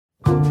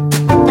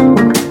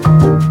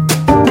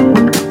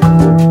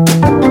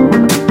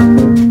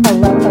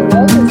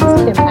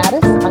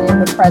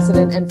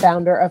President and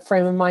founder of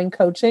Frame of Mind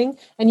Coaching,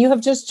 and you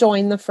have just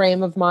joined the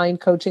Frame of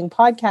Mind Coaching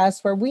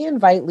podcast, where we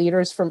invite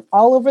leaders from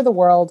all over the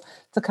world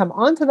to come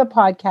onto the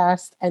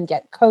podcast and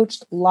get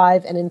coached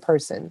live and in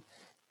person.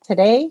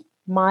 Today,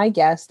 my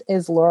guest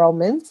is Laurel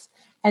Mintz,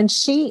 and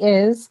she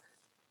is,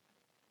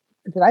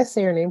 did I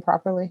say her name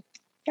properly?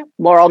 Yep.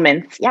 Laurel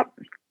Mintz. Yep.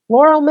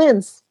 Laurel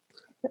Mintz.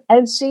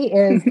 And she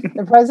is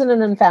the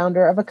president and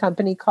founder of a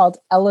company called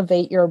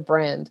Elevate Your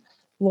Brand.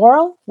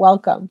 Laurel,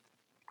 welcome.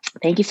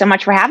 Thank you so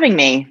much for having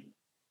me.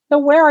 So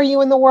where are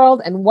you in the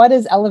world, and what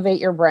is Elevate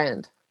Your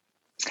Brand?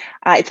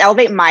 It's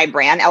Elevate My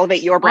Brand.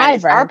 Elevate Your Brand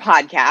is our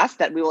podcast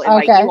that we will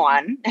invite you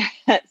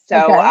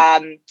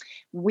on.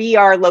 We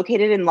are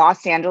located in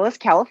Los Angeles,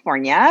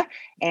 California,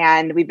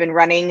 and we've been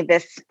running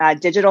this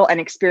digital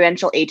and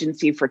experiential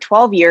agency for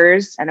 12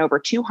 years and over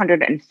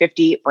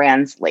 250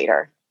 brands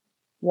later.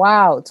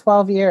 Wow,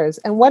 12 years.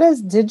 And what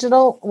is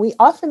digital? We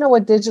often know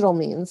what digital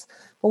means,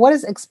 but what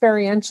does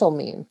experiential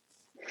mean?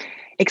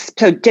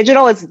 So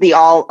digital is the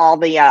all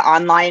the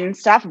online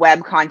stuff,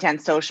 web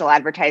content, social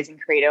advertising,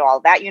 creative, all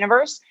that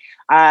universe.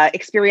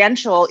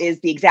 Experiential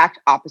is the exact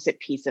opposite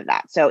piece of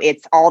that. So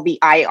it's all the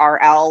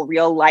IRL,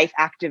 real life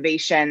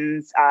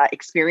activations,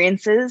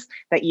 experiences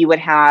that you would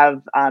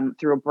have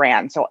through a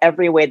brand. So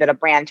every way that a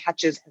brand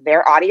touches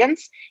their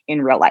audience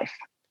in real life.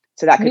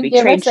 So that could be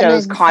trade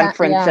shows,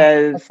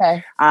 conferences.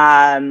 Yeah.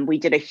 Okay. We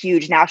did a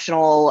huge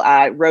national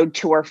road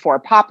tour for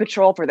Paw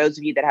Patrol for those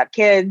of you that have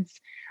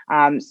kids.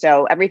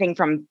 So everything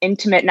from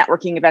intimate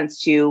networking events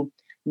to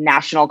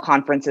national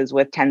conferences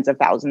with tens of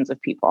thousands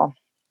of people.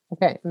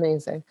 Okay,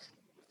 amazing.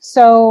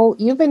 So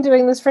you've been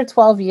doing this for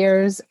 12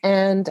 years,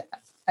 and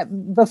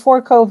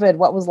before COVID,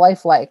 what was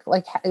life like?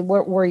 Like,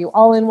 were you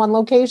all in one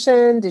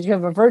location? Did you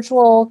have a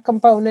virtual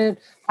component?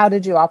 How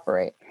did you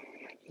operate?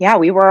 Yeah,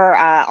 we were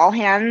all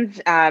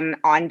hands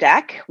on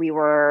deck. We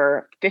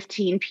were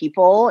 15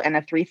 people in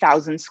a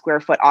 3,000 square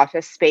foot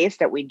office space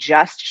that we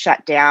just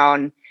shut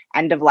down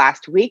end of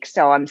last week.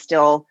 So I'm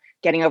still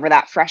getting over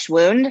that fresh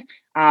wound.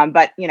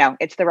 But,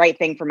 it's the right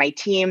thing for my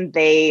team.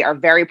 They are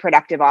very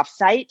productive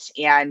offsite.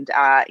 And,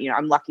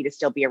 I'm lucky to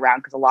still be around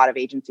because a lot of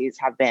agencies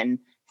have been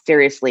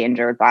seriously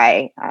injured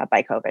by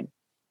COVID.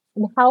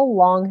 And how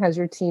long has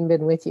your team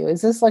been with you?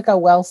 Is this like a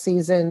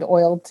well-seasoned,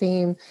 oiled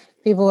team?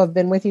 People have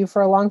been with you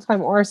for a long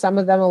time, or are some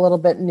of them a little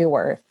bit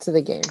newer to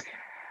the game?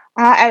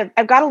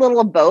 I've got a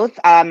little of both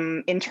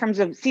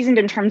seasoned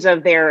in terms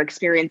of their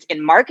experience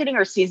in marketing,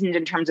 or seasoned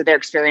in terms of their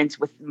experience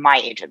with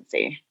my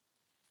agency.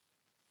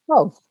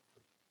 Both.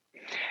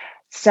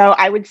 So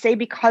I would say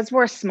because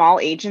we're a small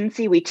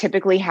agency, we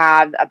typically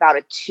have about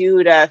a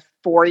 2 to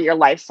 4 year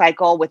life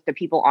cycle with the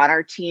people on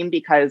our team,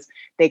 because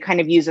they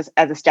kind of use us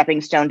as a stepping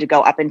stone to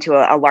go up into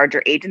a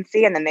larger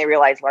agency. And then they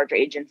realize larger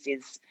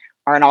agencies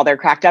aren't all they're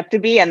cracked up to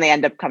be, and they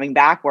end up coming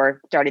back or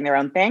starting their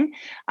own thing.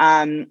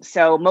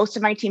 So most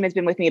of my team has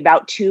been with me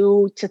about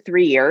 2 to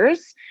 3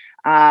 years,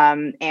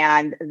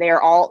 and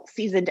they're all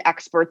seasoned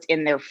experts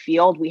in their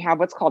field. We have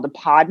what's called a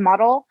pod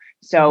model.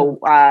 So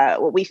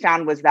what we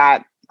found was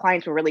that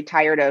clients were really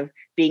tired of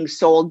being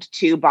sold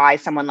to by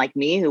someone like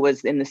me who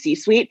was in the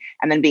C-suite,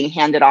 and then being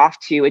handed off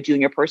to a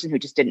junior person who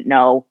just didn't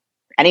know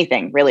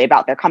anything really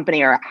about their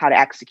company or how to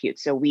execute.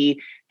 So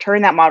we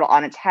turned that model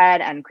on its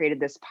head and created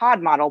this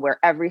pod model where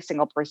every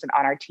single person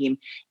on our team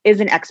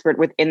is an expert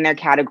within their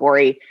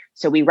category.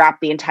 So we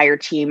wrap the entire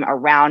team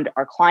around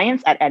our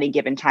clients at any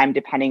given time,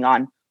 depending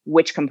on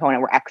which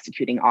component we're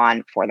executing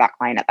on for that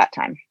client at that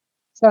time.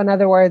 So in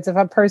other words, if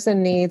a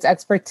person needs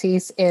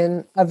expertise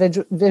in a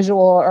visual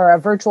or a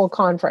virtual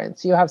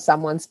conference, you have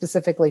someone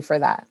specifically for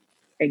that.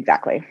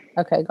 Exactly.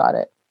 Okay, got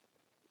it.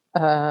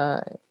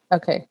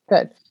 Okay,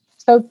 good.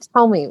 So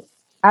tell me,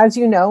 as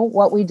you know,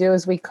 what we do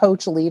is we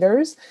coach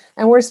leaders,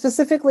 and we're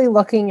specifically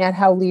looking at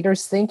how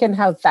leaders think and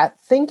how that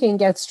thinking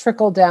gets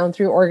trickled down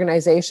through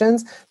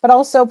organizations, but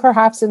also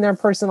perhaps in their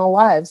personal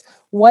lives.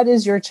 What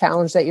is your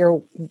challenge that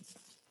you're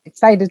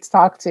excited to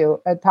talk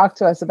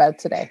to us about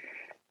today?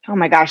 Oh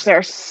my gosh, there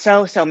are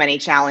so many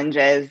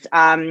challenges.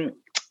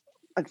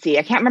 Let's see.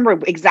 I can't remember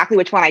exactly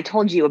which one I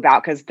told you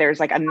about because there's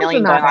like a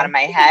million going on in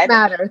my head.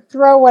 Doesn't matter.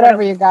 Throw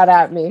whatever you got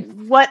at me.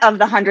 What of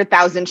the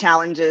 100,000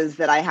 challenges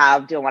that I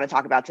have do I want to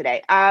talk about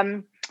today?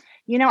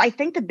 I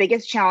think the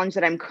biggest challenge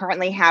that I'm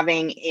currently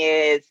having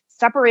is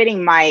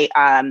separating my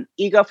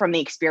ego from the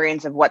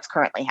experience of what's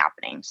currently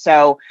happening.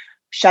 So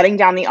shutting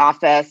down the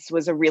office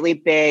was a really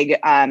big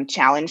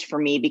challenge for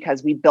me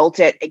because we built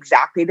it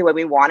exactly the way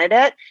we wanted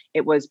it.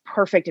 It was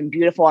perfect and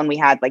beautiful. And we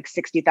had like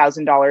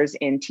 $60,000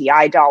 in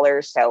TI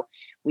dollars. So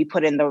we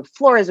put in the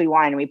floors we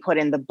wanted, and we put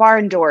in the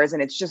barn doors,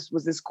 and it just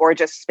was this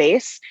gorgeous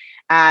space.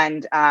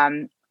 And,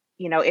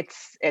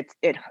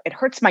 it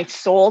hurts my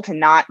soul to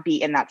not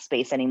be in that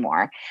space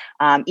anymore.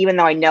 Even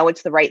though I know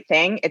it's the right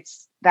thing,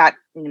 it's that,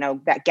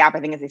 that gap,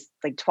 I think is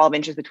like 12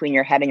 inches between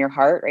your head and your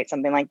heart, right?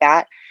 Something like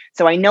that.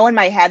 So I know in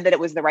my head that it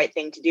was the right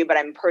thing to do, but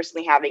I'm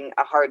personally having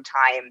a hard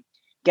time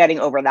getting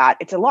over that.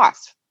 It's a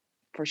loss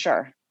for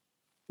sure.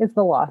 It's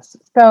the loss.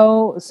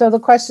 So the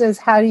question is,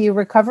 how do you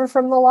recover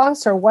from the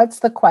loss, or what's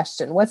the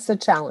question? What's the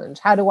challenge?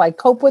 How do I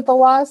cope with the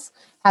loss?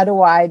 How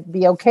do I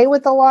be okay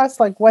with the loss?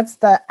 Like, what's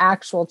the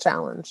actual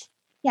challenge?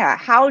 Yeah.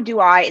 How do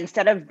I,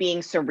 instead of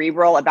being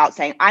cerebral about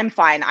saying, I'm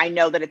fine, I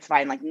know that it's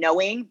fine, like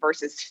knowing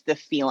versus the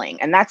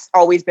feeling. And that's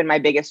always been my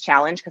biggest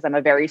challenge because I'm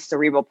a very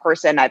cerebral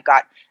person. I've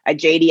got a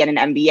JD and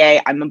an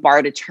MBA. I'm a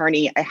barred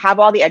attorney. I have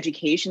all the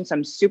education. So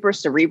I'm super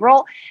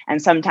cerebral.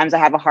 And sometimes I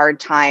have a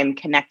hard time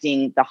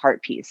connecting the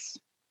heart piece.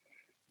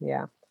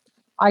 Yeah.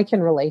 I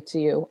can relate to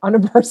you on a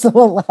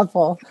personal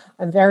level.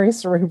 I'm very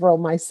cerebral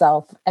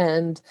myself.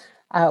 And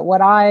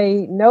what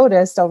I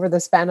noticed over the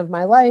span of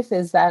my life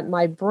is that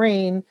my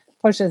brain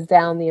pushes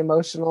down the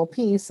emotional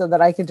piece so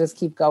that I can just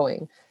keep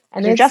going.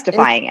 And You're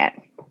justifying it.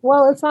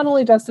 well, it's not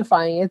only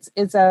justifying,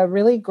 it's a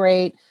really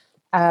great,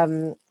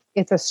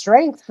 it's a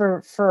strength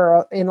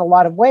for in a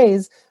lot of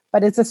ways,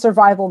 but it's a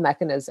survival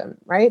mechanism,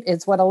 right?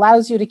 It's what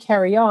allows you to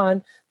carry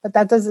on, but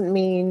that doesn't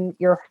mean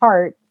your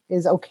heart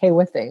is okay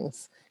with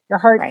things. Your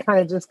heart Right. kind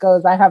of just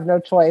goes, I have no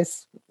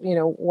choice.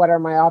 What are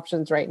my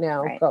options right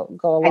now? Right. Go And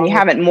you along with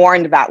haven't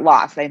mourned that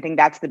loss. I think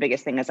that's the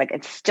biggest thing is like,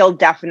 it's still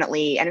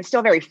definitely, and it's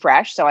still very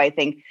fresh. So I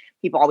think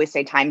people always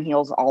say time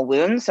heals all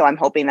wounds. So I'm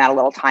hoping that a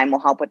little time will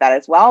help with that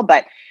as well.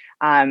 But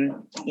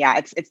yeah,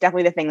 it's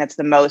definitely the thing that's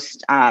the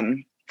most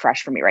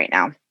fresh for me right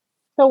now.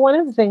 So one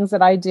of the things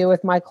that I do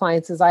with my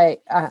clients is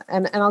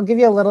and I'll give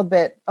you a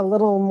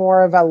little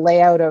more of a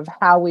layout of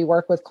how we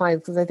work with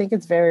clients, because I think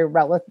it's very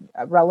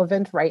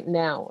relevant right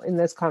now in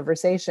this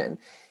conversation,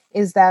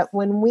 is that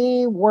when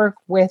we work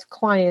with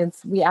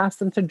clients, we ask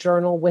them to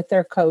journal with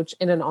their coach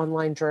in an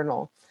online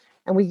journal.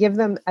 And we give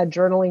them a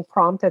journaling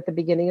prompt at the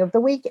beginning of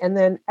the week. And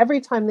then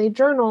every time they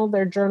journal,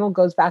 their journal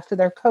goes back to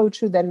their coach,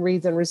 who then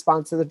reads in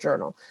response to the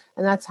journal.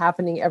 And that's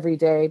happening every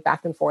day,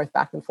 back and forth,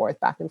 back and forth,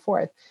 back and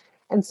forth.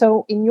 And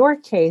so in your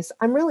case,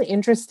 I'm really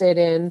interested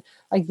in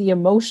like the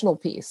emotional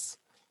piece,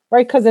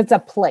 right? Because it's a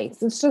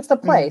place, it's just a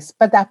place,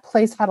 but that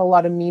place had a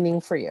lot of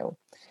meaning for you.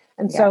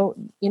 And so,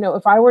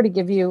 if I were to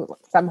give you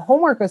some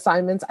homework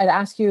assignments, I'd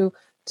ask you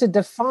to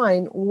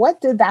define, what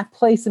did that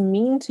place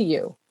mean to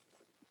you?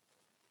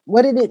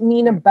 What did it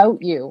mean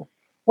about you?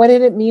 What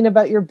did it mean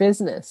about your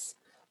business?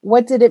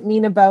 What did it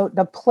mean about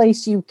the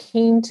place you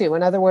came to?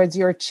 In other words,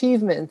 your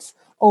achievements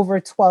over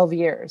 12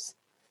 years.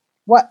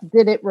 What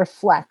did it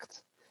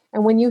reflect?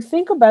 And when you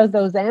think about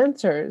those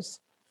answers,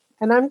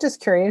 and I'm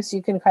just curious,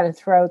 you can kind of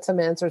throw out some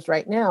answers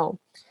right now.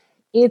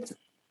 It's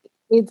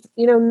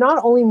not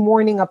only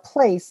mourning a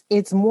place,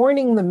 it's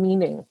mourning the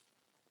meaning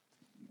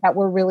that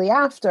we're really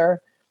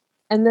after.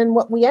 And then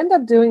what we end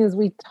up doing is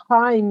we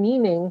tie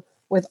meaning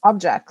with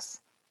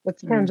objects, with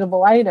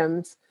tangible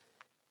items.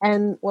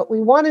 And what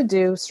we want to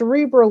do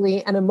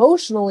cerebrally and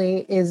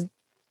emotionally is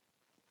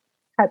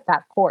cut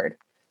that cord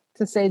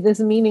to say this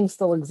meaning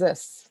still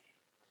exists.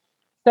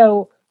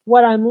 So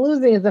what I'm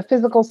losing is a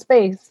physical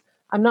space.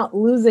 I'm not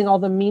losing all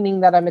the meaning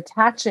that I'm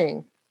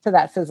attaching to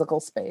that physical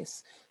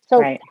space.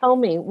 So Tell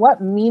me,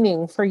 what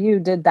meaning for you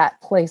did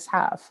that place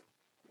have?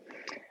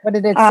 What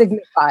did it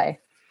signify?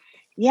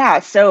 Yeah,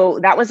 so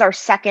that was our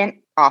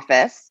second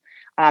office.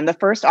 The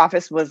first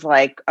office was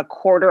like a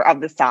quarter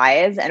of the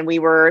size, and we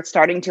were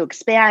starting to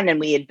expand, and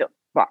we had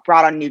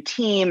brought on a new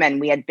team,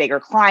 and we had bigger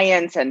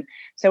clients. And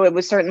so it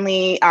was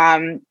certainly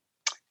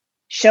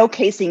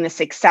showcasing the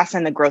success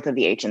and the growth of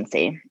the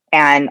agency.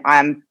 And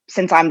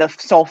since I'm the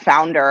sole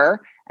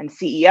founder and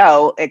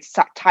CEO, it's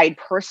tied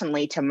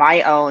personally to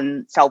my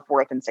own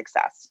self-worth and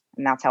success.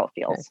 And that's how it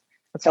feels.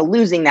 Okay. So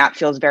losing that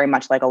feels very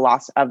much like a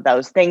loss of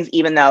those things,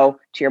 even though,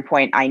 to your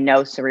point, I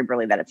know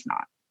cerebrally that it's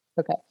not.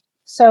 Okay.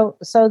 So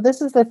this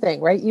is the thing,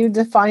 right? You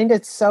defined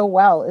it so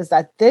well, is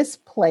that this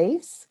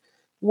place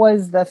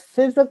was the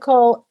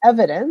physical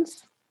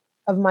evidence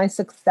of my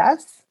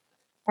success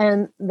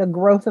and the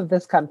growth of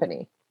this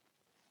company.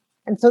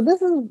 And so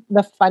this is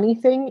the funny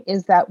thing,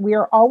 is that we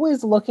are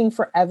always looking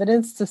for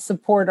evidence to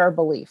support our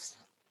beliefs.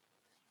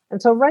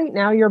 And so right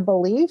now your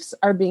beliefs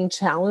are being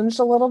challenged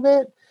a little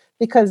bit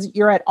because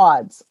you're at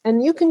odds.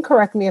 And you can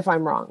correct me if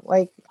I'm wrong.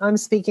 Like, I'm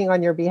speaking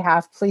on your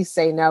behalf. Please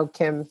say, no,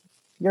 Kim,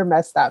 you're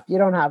messed up. You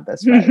don't have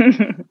this right.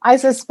 I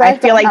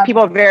suspect. I feel like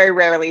people very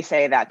rarely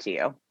say that to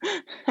you.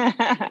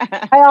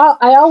 I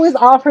always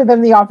offer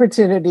them the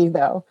opportunity,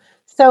 though.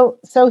 So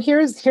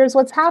here's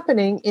what's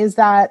happening, is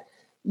that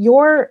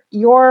you're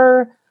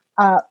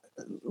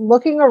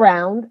looking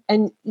around,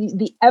 and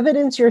the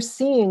evidence you're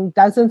seeing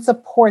doesn't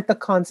support the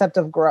concept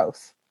of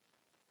growth.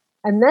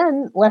 And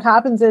then what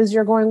happens is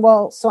you're going,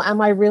 well, so am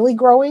I really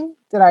growing?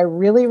 Did I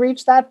really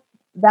reach that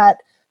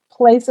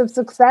place of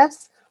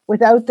success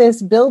without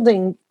this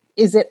building?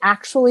 Is it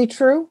actually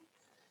true?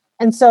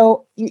 And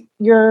so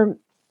your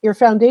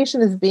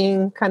foundation is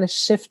being kind of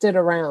shifted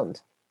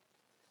around.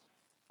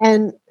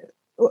 And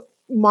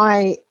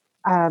my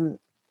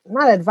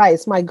not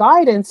advice, my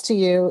guidance to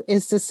you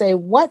is to say,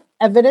 what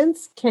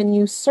evidence can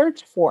you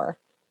search for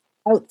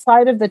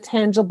outside of the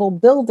tangible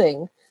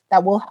building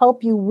that will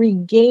help you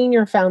regain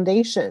your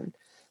foundation,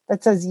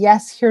 that says,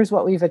 yes, here's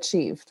what we've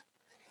achieved.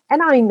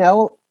 And I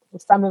know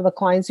some of the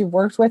clients you've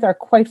worked with are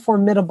quite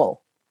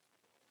formidable.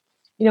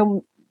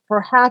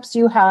 Perhaps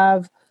you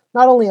have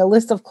not only a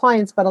list of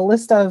clients, but a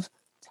list of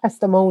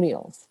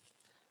testimonials,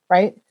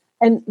 right?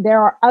 And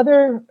there are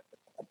other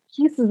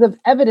pieces of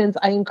evidence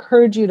I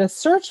encourage you to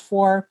search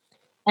for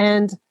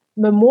and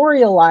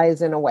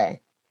memorialize in a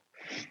way.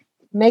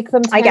 Make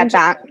them tangible. I get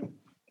that.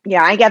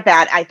 Yeah, I get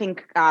that. I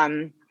think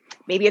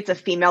maybe it's a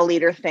female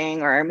leader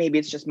thing, or maybe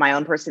it's just my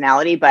own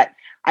personality, but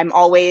I'm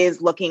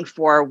always looking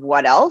for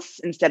what else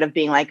instead of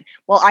being like,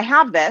 well, I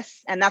have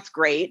this and that's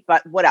great,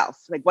 but what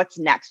else? Like, what's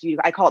next?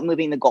 I call it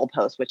moving the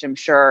goalpost, which I'm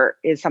sure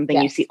is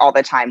something you see all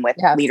the time with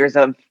leaders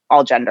of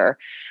all gender.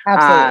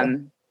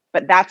 Absolutely.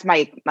 But that's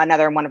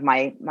another one of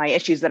my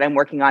issues that I'm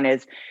working on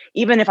is,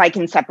 even if I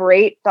can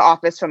separate the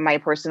office from my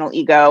personal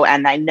ego,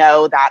 and I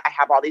know that I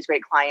have all these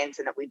great clients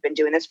and that we've been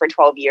doing this for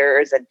 12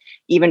 years, and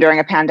even during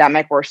a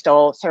pandemic, we're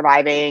still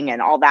surviving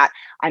and all that,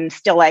 I'm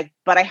still like,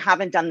 but I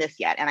haven't done this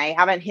yet. And I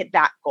haven't hit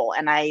that goal.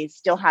 And I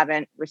still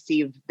haven't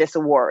received this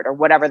award or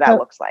whatever that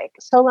looks like.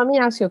 So let me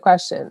ask you a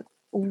question.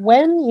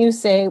 When you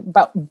say,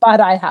 but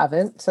I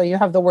haven't, so you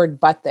have the word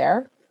but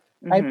there,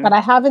 right? Mm-hmm. But I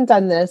haven't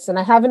done this, and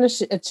I haven't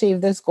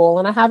achieved this goal,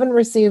 and I haven't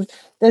received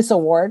this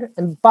award.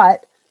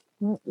 But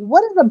what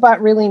does the but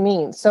really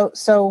mean?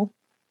 So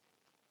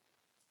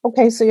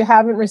okay, so you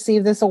haven't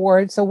received this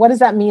award. So what does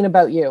that mean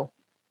about you?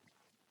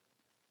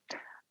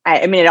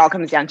 I mean, it all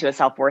comes down to a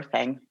self-worth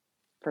thing,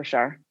 for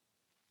sure.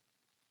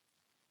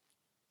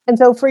 And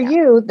so for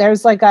you,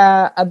 there's like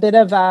a bit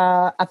of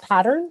a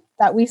pattern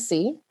that we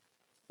see,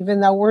 even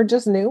though we're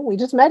just new. We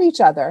just met each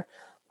other.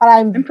 But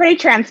I'm pretty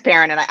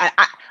transparent, and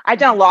I've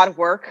done a lot of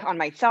work on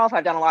myself.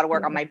 I've done a lot of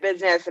work on my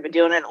business. I've been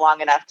doing it long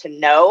enough to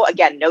know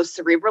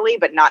cerebrally,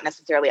 but not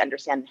necessarily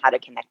understand how to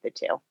connect the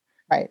two.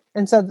 Right.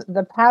 And so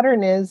the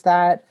pattern is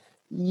that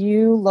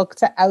you look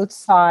to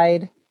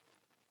outside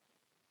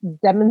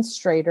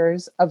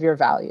demonstrators of your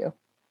value.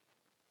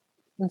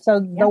 And so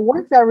the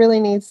work that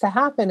really needs to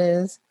happen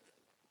is,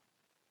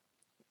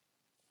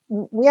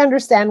 we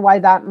understand why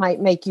that might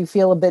make you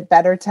feel a bit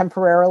better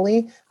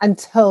temporarily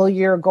until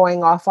you're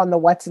going off on the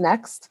what's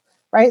next,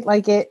 right?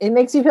 Like it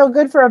makes you feel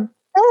good for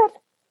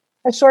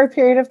a short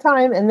period of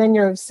time, and then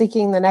you're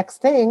seeking the next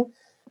thing.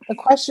 The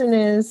question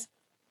is,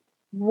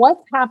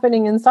 what's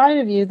happening inside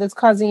of you that's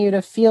causing you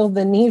to feel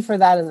the need for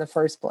that in the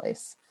first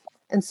place?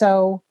 And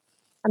so,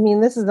 I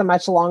mean, this is a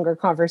much longer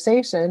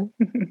conversation,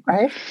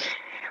 right?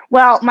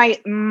 Well,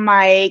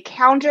 my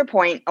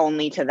counterpoint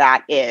only to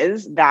that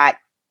is that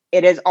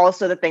it is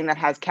also the thing that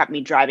has kept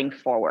me driving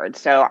forward.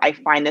 So I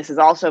find this is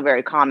also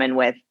very common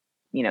with,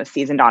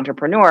 seasoned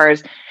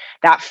entrepreneurs,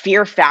 that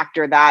fear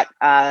factor,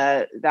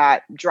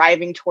 that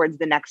driving towards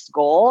the next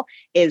goal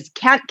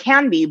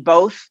can be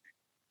both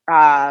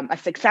a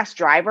success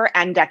driver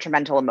and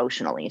detrimental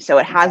emotionally. So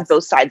it has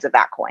both sides of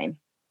that coin.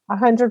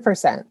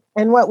 100%.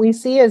 And what we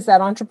see is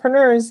that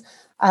entrepreneurs,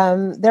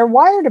 they're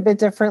wired a bit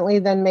differently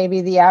than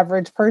maybe the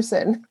average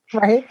person,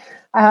 right?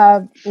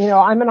 I'm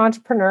an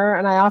entrepreneur,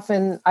 and I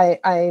often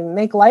I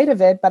make light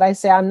of it, but I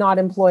say I'm not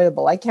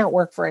employable. I can't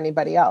work for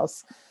anybody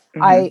else.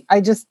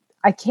 Mm-hmm.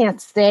 I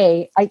can't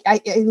stay.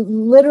 I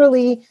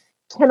literally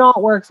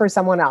cannot work for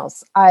someone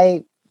else.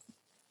 I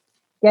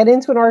get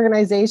into an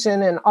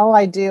organization, and all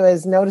I do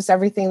is notice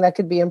everything that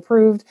could be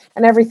improved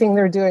and everything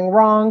they're doing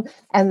wrong.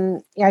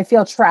 And I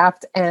feel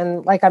trapped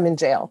and like I'm in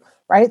jail,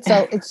 right?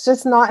 So it's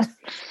just not,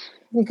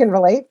 you can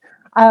relate.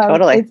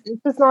 Totally.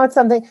 It's just not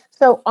something.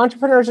 So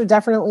entrepreneurs are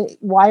definitely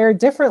wired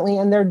differently,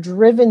 and they're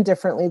driven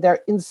differently.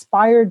 They're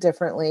inspired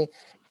differently.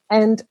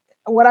 And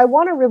what I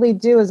want to really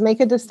do is make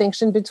a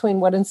distinction between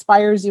what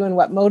inspires you and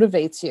what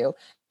motivates you.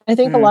 I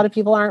think a lot of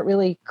people aren't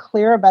really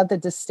clear about the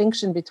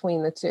distinction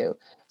between the two.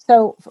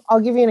 So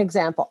I'll give you an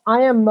example.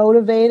 I am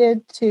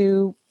motivated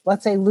to,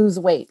 let's say, lose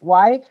weight.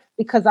 Why?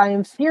 Because I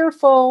am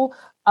fearful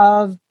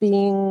of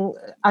being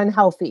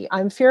unhealthy.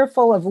 I'm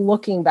fearful of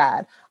looking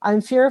bad.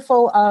 I'm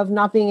fearful of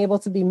not being able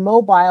to be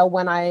mobile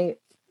when I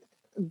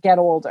get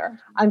older.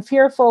 I'm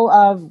fearful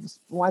of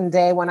one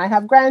day when I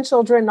have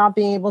grandchildren, not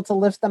being able to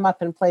lift them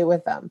up and play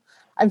with them.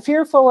 I'm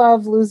fearful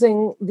of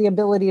losing the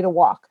ability to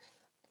walk.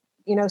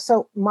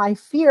 So my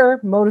fear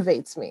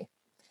motivates me.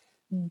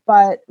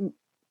 But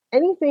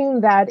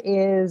anything that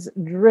is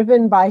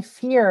driven by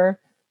fear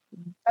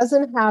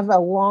doesn't have a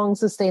long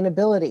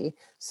sustainability.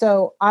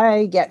 So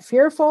I get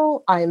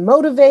fearful, I'm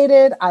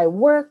motivated, I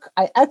work,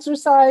 I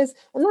exercise,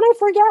 and then I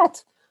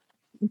forget.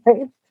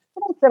 Right? And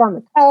I sit on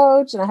the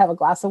couch and I have a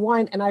glass of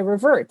wine and I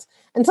revert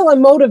until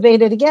I'm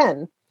motivated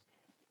again.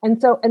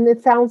 And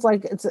it sounds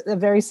like it's a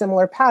very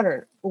similar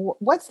pattern.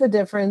 What's the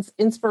difference?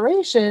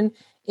 Inspiration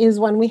is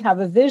when we have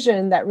a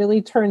vision that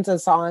really turns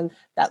us on,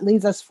 that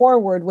leads us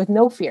forward with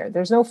no fear.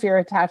 There's no fear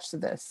attached to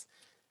this,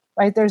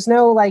 right? There's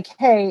no like,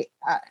 hey,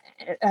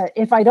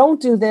 if I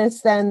don't do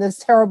this, then this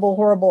terrible,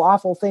 horrible,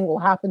 awful thing will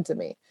happen to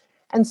me.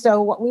 And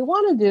so what we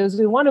want to do is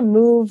we want to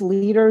move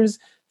leaders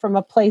from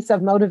a place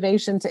of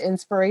motivation to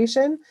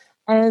inspiration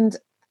and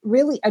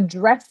really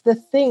address the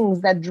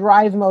things that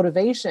drive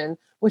motivation,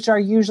 which are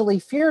usually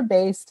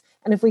fear-based.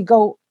 And if we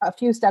go a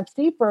few steps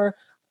deeper,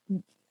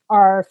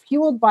 are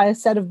fueled by a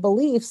set of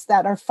beliefs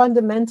that are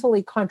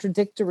fundamentally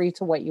contradictory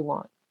to what you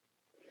want.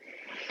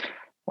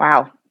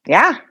 Wow.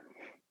 Yeah.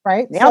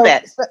 Right. Nailed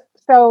it.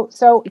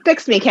 So you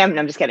fixed me, Kim.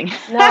 No, I'm just kidding.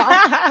 No,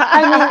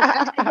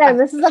 I mean, again,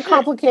 this is a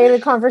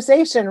complicated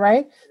conversation,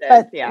 right?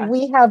 But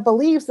we have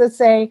beliefs that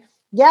say,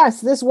 yes,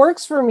 this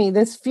works for me.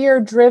 This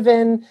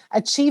fear-driven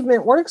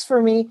achievement works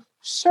for me.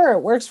 Sure,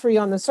 it works for you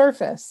on the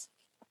surface.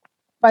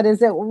 But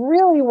is it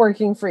really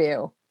working for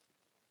you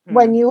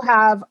when you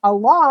have a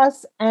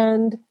loss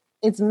and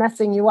it's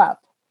messing you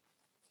up,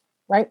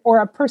 right? Or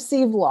a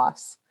perceived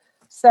loss.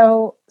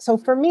 So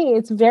for me,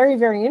 it's very,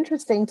 very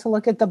interesting to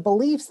look at the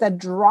beliefs that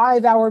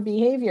drive our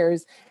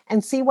behaviors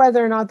and see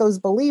whether or not those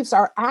beliefs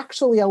are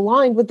actually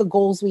aligned with the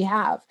goals we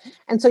have.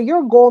 And so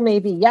your goal may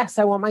be, yes,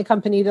 I want my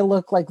company to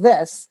look like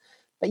this,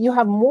 but you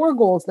have more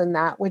goals than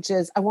that, which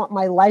is, I want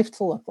my life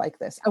to look like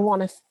this. I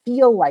want to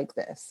feel like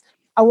this.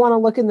 I want to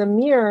look in the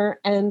mirror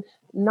and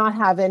not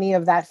have any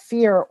of that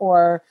fear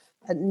or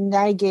a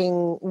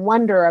nagging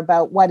wonder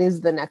about what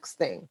is the next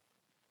thing.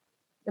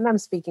 And I'm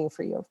speaking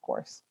for you, of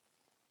course.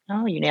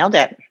 Oh, you nailed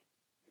it.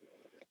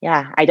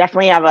 Yeah, I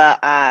definitely have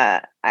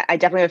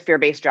a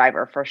fear-based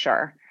driver for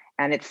sure.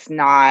 And it's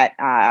not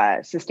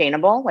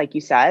sustainable. Like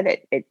you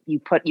said, you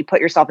put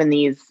yourself in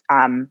these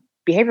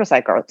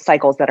behavioral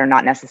cycles that are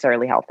not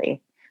necessarily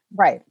healthy.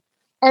 Right.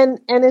 And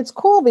it's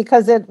cool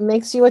because it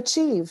makes you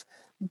achieve.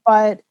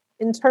 But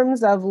in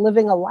terms of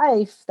living a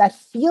life that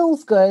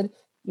feels good,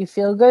 you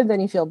feel good,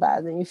 then you feel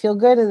bad, then you feel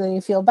good, and then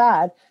you feel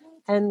bad.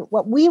 And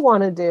what I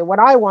want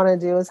to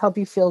do is help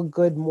you feel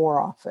good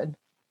more often.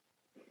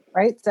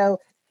 Right. So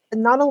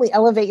not only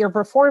elevate your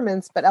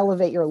performance, but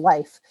elevate your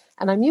life.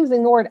 And I'm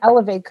using the word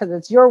elevate because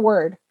it's your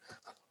word.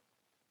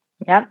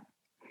 Yep.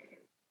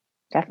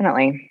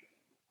 Definitely.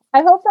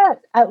 I hope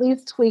that at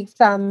least tweaked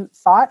some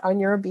thought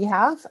on your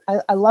behalf.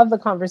 I love the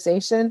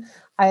conversation.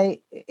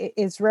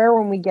 It's rare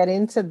when we get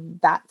into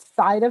that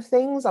side of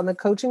things on the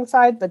coaching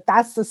side, but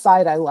that's the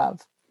side I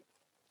love.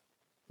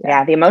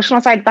 Yeah, the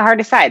emotional side is the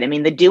hardest side. I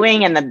mean, the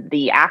doing and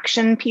the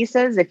action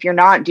pieces, if you're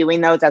not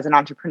doing those as an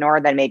entrepreneur,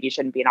 then maybe you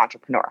shouldn't be an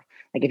entrepreneur.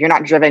 Like if you're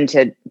not driven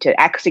to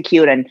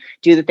execute and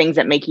do the things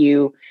that make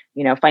you,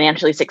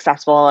 financially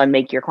successful and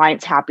make your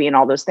clients happy and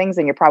all those things,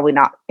 then you're probably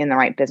not in the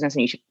right business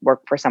and you should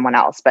work for someone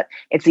else. But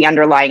it's the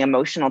underlying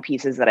emotional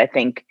pieces that I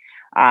think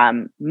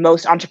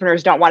most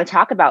entrepreneurs don't want to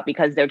talk about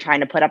because they're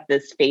trying to put up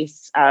this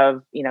face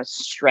of,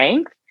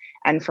 strength.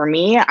 And for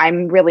me,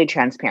 I'm really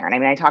transparent. I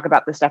mean, I talk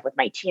about this stuff with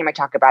my team. I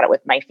talk about it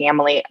with my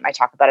family. I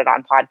talk about it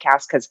on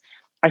podcasts because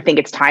I think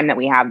it's time that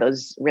we have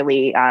those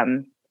really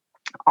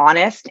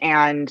honest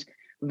and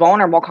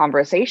vulnerable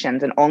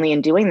conversations. And only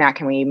in doing that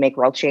can we make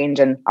real change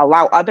and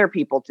allow other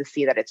people to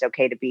see that it's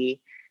okay to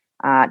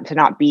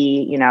not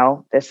be,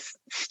 this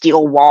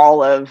steel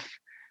wall of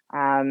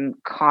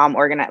calm,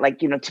 organized,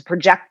 to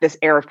project this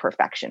air of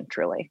perfection,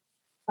 truly.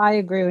 I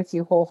agree with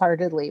you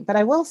wholeheartedly. But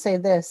I will say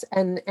this,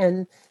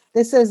 and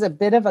this is a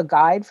bit of a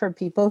guide for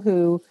people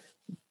who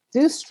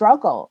do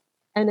struggle.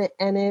 And it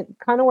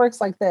kind of works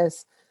like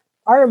this.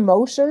 Our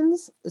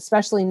emotions,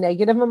 especially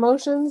negative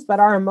emotions, but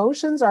our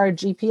emotions are a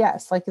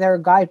GPS, like they're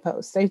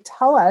guideposts. They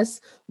tell us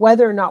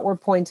whether or not we're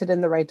pointed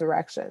in the right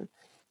direction.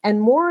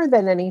 And more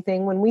than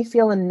anything, when we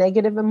feel a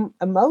negative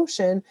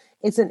emotion,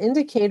 it's an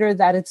indicator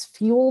that it's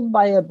fueled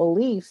by a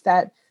belief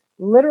that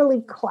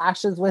literally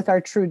clashes with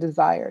our true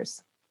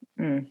desires.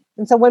 And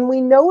so when we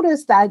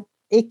notice that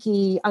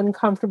icky,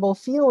 uncomfortable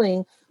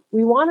feeling,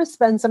 we want to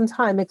spend some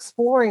time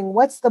exploring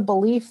what's the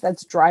belief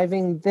that's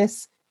driving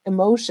this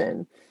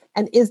emotion.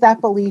 And is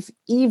that belief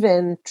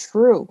even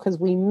true? Because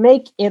we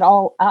make it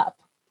all up,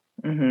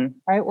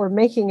 right? We're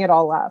making it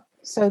all up.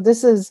 So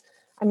this is,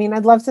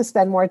 I'd love to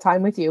spend more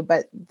time with you,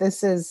 but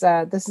this is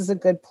a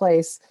good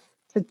place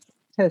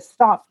to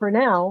stop for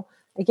now.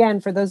 Again,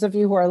 for those of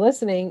you who are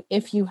listening,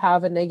 if you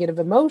have a negative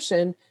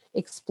emotion,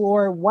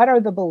 explore what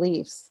are the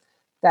beliefs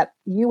that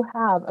you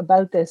have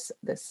about this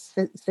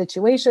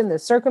situation,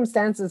 this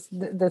circumstances,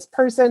 this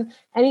person,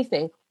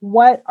 anything.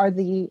 What are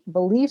the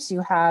beliefs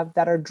you have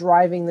that are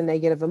driving the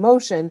negative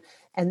emotion?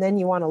 And then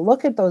you want to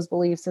look at those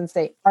beliefs and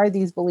say, are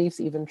these beliefs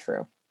even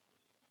true?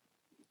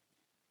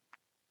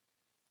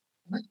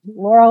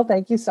 Laurel,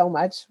 thank you so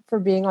much for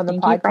being on the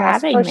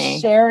podcast, for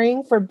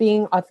sharing, for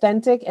being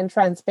authentic and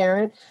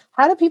transparent.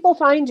 How do people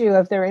find you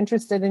if they're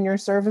interested in your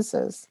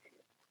services?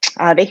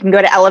 They can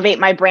go to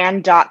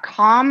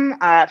elevatemybrand.com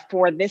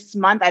for this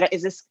month. I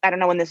don't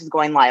know when this is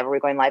going live. Are we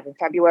going live in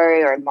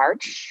February or in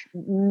March?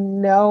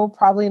 No,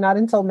 probably not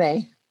until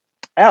May.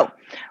 Oh,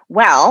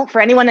 well,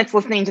 for anyone that's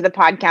listening to the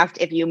podcast,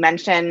 if you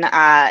mention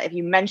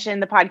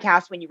the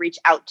podcast when you reach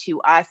out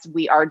to us,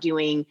 we are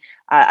doing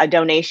a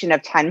donation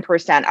of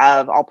 10%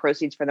 of all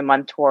proceeds for the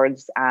month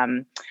towards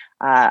a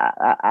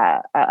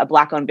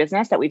Black-owned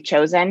business that we've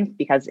chosen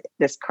because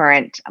this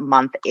current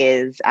month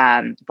is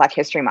Black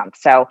History Month.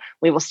 So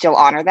we will still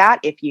honor that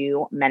if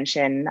you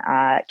mention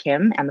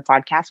Kim and the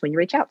podcast when you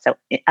reach out. So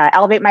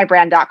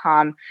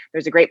elevatemybrand.com.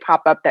 There's a great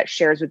pop-up that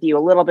shares with you a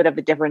little bit of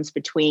the difference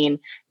between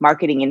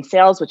marketing and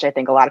sales, which I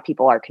think a lot of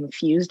people are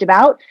confused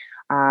about.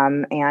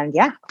 And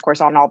yeah, of course,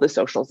 on all the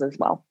socials as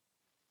well.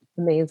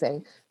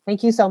 Amazing.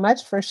 Thank you so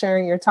much for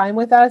sharing your time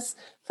with us.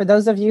 For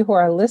those of you who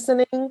are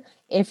listening,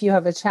 if you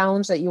have a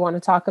challenge that you want to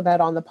talk about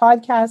on the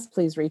podcast,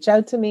 please reach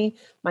out to me.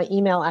 My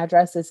email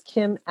address is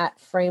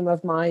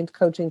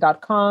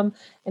kim@frameofmindcoaching.com.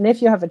 And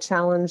if you have a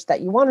challenge that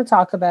you want to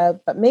talk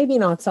about, but maybe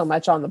not so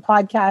much on the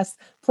podcast,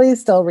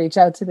 please still reach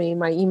out to me.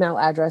 My email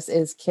address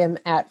is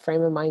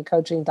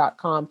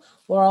kim@frameofmindcoaching.com.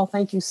 Laurel,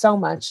 thank you so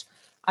much.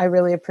 I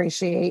really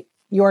appreciate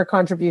your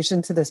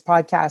contribution to this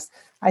podcast.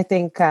 I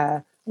think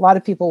a lot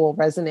of people will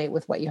resonate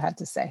with what you had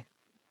to say.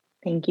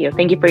 Thank you.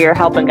 Thank you for your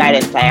help and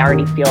guidance. I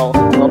already feel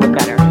a little bit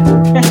better.